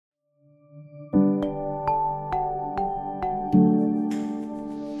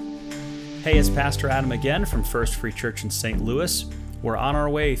Hey, it's Pastor Adam again from First Free Church in St. Louis. We're on our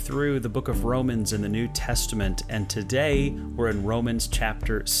way through the book of Romans in the New Testament, and today we're in Romans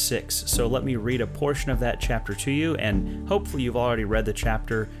chapter 6. So let me read a portion of that chapter to you, and hopefully you've already read the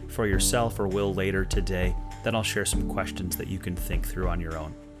chapter for yourself or will later today. Then I'll share some questions that you can think through on your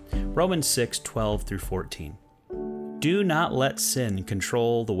own. Romans 6, 12 through 14. Do not let sin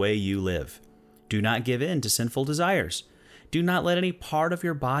control the way you live. Do not give in to sinful desires. Do not let any part of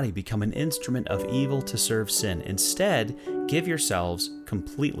your body become an instrument of evil to serve sin. Instead, give yourselves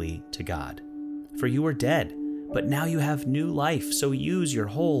completely to God. For you were dead, but now you have new life, so use your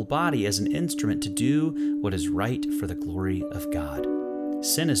whole body as an instrument to do what is right for the glory of God.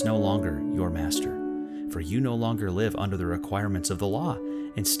 Sin is no longer your master, for you no longer live under the requirements of the law.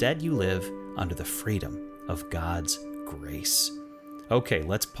 Instead, you live under the freedom of God's grace. Okay,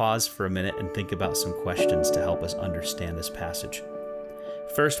 let's pause for a minute and think about some questions to help us understand this passage.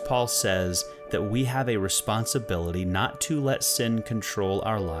 First, Paul says that we have a responsibility not to let sin control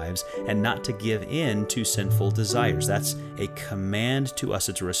our lives and not to give in to sinful desires. That's a command to us.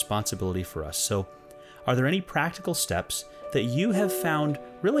 It's a responsibility for us. So, are there any practical steps that you have found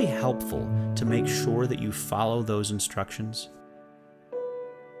really helpful to make sure that you follow those instructions?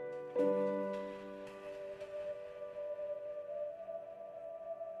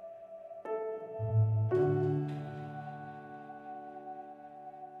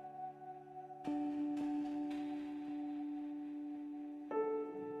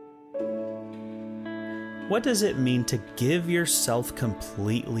 What does it mean to give yourself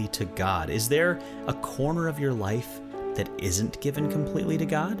completely to God? Is there a corner of your life that isn't given completely to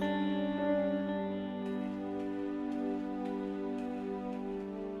God?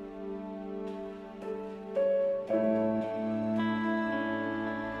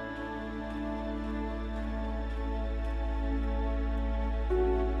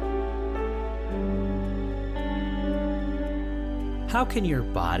 How can your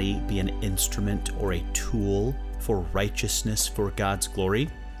body be an instrument or a tool for righteousness for God's glory?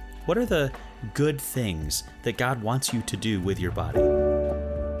 What are the good things that God wants you to do with your body?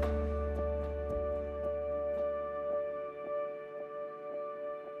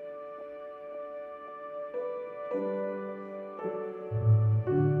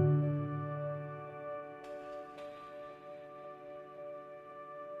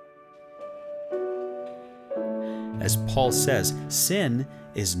 As Paul says, sin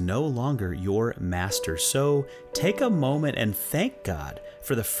is no longer your master. So take a moment and thank God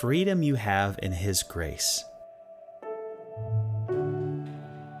for the freedom you have in His grace.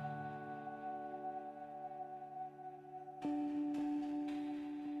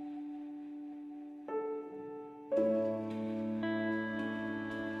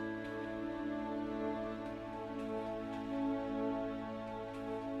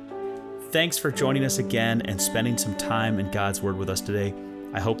 Thanks for joining us again and spending some time in God's Word with us today.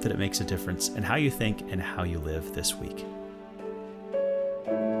 I hope that it makes a difference in how you think and how you live this week.